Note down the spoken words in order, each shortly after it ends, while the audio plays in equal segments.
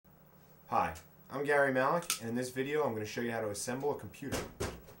Hi, I'm Gary Malik, and in this video I'm going to show you how to assemble a computer.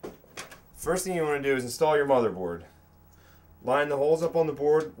 First thing you want to do is install your motherboard. Line the holes up on the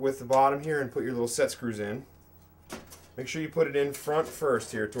board with the bottom here and put your little set screws in. Make sure you put it in front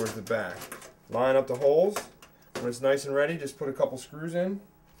first here towards the back. Line up the holes. When it's nice and ready, just put a couple screws in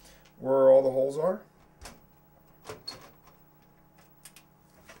where all the holes are.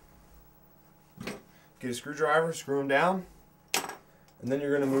 Get a screwdriver, screw them down, and then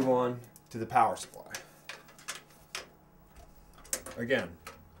you're going to move on to the power supply. Again,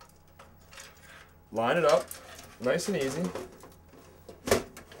 line it up, nice and easy.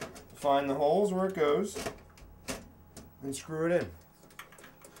 Find the holes where it goes, and screw it in.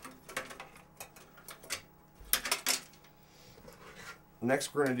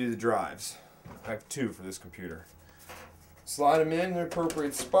 Next, we're going to do the drives. I have two for this computer. Slide them in their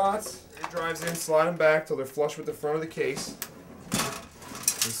appropriate spots. Your drives in, slide them back till they're flush with the front of the case.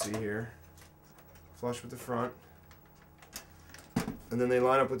 Let's see here. Flush with the front. And then they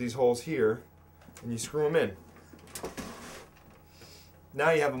line up with these holes here, and you screw them in. Now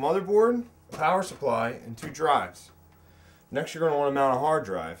you have a motherboard, a power supply, and two drives. Next, you're going to want to mount a hard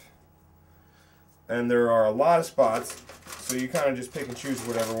drive. And there are a lot of spots, so you kind of just pick and choose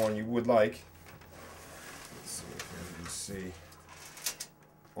whatever one you would like. Let's see if you can see.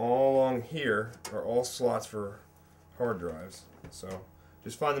 All along here are all slots for hard drives. So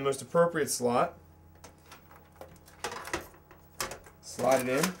just find the most appropriate slot. Slide it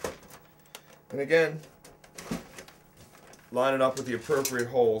in. And again, line it up with the appropriate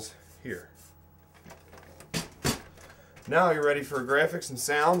holes here. Now you're ready for graphics and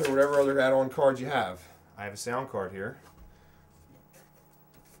sound or whatever other add-on cards you have. I have a sound card here.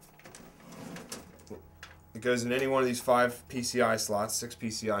 It goes in any one of these 5 PCI slots, 6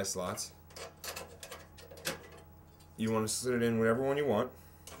 PCI slots. You want to slide it in whatever one you want.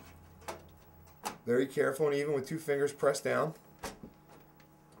 Very careful and even with 2 fingers pressed down.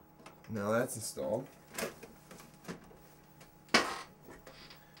 Now that's installed.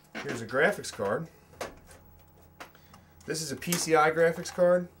 Here's a graphics card. This is a PCI graphics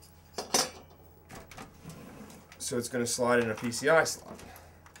card, so it's going to slide in a PCI slot.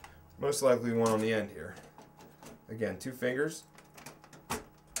 Most likely one on the end here. Again, 2 fingers,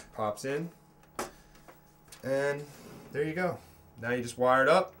 pops in, and there you go. Now you just wire it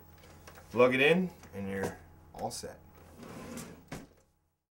up, plug it in, and you're all set.